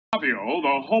Savio,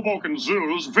 the Hoboken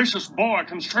Zoo's vicious boa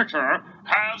constrictor,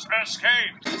 has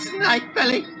escaped. Snake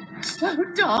belly, so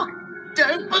dark.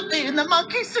 Don't put me in the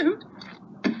monkey suit.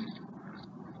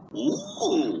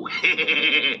 Ooh.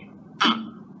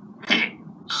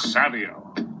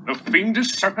 Savio, the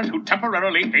fiendish serpent who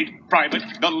temporarily ate Private,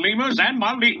 the lemurs, and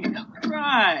Marlene.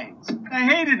 Right. I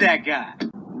hated that guy.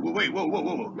 Wait,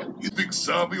 whoa. You think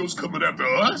Savio's coming after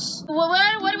us? Well,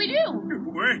 what do we do?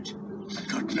 Wait. I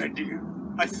got an idea.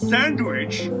 A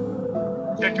sandwich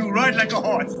that you ride like a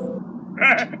horse.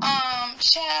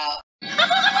 Shall...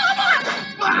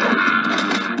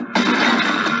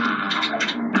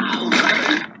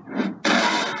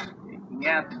 Taking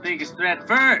out the biggest threat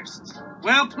first.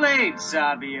 Well played,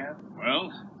 Savio. Well,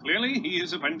 clearly he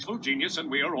is a vengeful genius and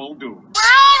we are all doomed. We're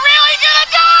all really gonna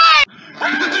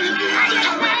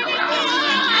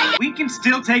die! We can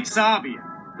still take Savio,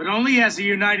 but only as a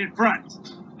united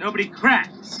front. Nobody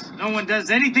cracks. No one does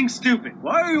anything stupid.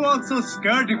 Why are you all so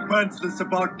scaredy pantsless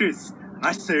about this?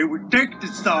 I say we take the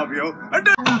Savio and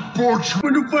then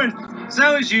we fight.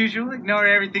 So as usual, ignore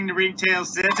everything the ringtail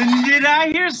says. And did I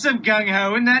hear some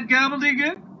gung-ho in that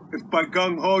gobbledygook? If by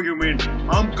gung-ho you mean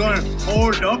I'm gonna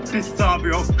hold up this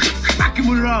Savio, smack him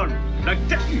around like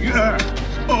that, yeah.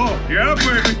 Oh, yeah,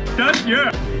 baby, that,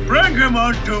 yeah. Bring him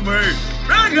on to me.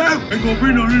 Bring him. Ain't gonna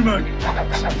be no rematch.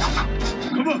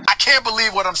 Come on. I can't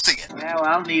believe what I'm seeing. Now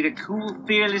I'll need a cool,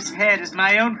 fearless head as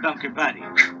my own bunker buddy.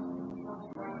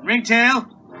 Ringtail,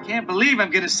 can't believe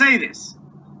I'm gonna say this,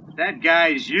 but that guy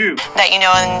is you. That you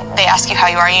know, and they ask you how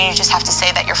you are, you just have to say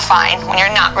that you're fine when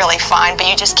you're not really fine, but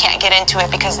you just can't get into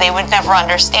it because they would never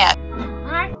understand.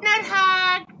 Heart, not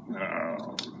hug.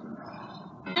 No.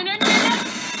 No.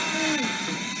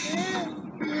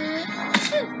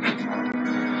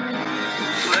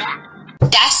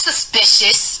 That's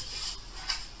suspicious.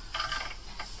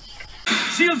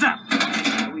 Shields up!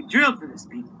 We drilled for this,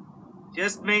 people.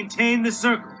 Just maintain the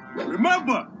circle.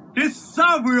 Remember, this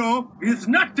Savio is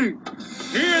nothing.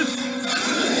 He is...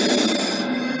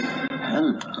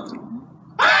 Hello.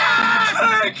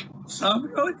 Snake!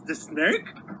 Savio is the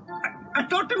snake? I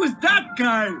thought it was that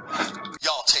guy.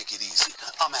 Y'all take it easy.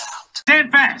 I'm out.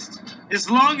 Stand fast. As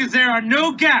long as there are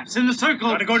no gaps in the circle.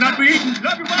 Gotta go not be eaten.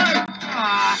 Love you, bye.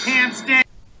 Ah, hamster.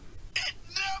 It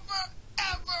never,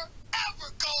 ever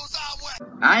goes our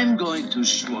way. I'm going to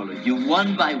swallow you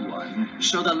one by one,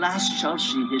 so the last shall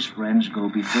see his friends go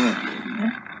before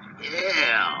him.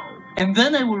 Ew. And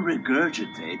then I will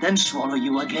regurgitate and swallow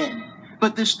you again.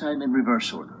 But this time in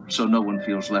reverse order, so no one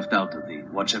feels left out of the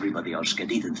watch everybody else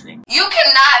get eaten thing. You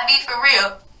cannot be for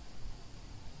real.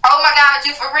 Oh my God,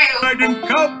 you for real.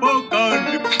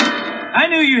 I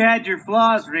knew you had your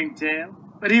flaws, Ringtail,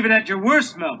 but even at your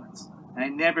worst moments, I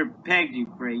never pegged you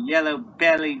for a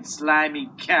yellow-bellied, slimy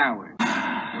coward.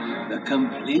 The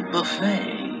complete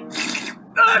buffet.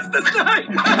 That's the snake!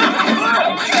 Not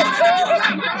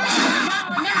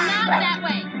that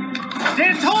way.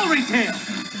 Stand tall, Ringtail!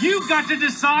 You've got to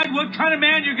decide what kind of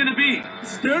man you're gonna be.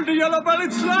 Still the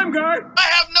yellow-bellied slime guy? I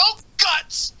have no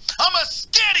guts. I'm a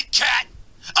scaredy cat.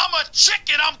 I'm a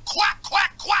chicken. I'm quack,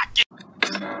 quack, quacking.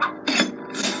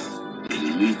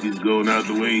 At least he's going out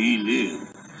the way he lived.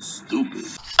 Stupid.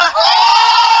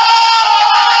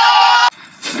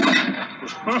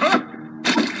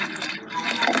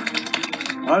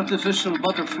 Artificial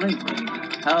butter flavoring.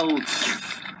 How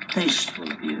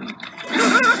tasteful of you.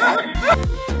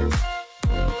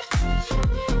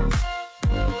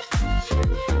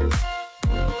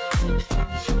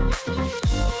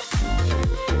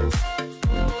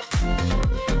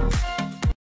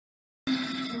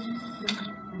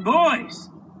 Boys,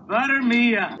 butter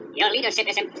me up. Your leadership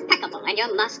is impeccable, and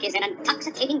your musk is an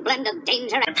intoxicating blend of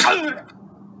danger and...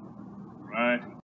 Right.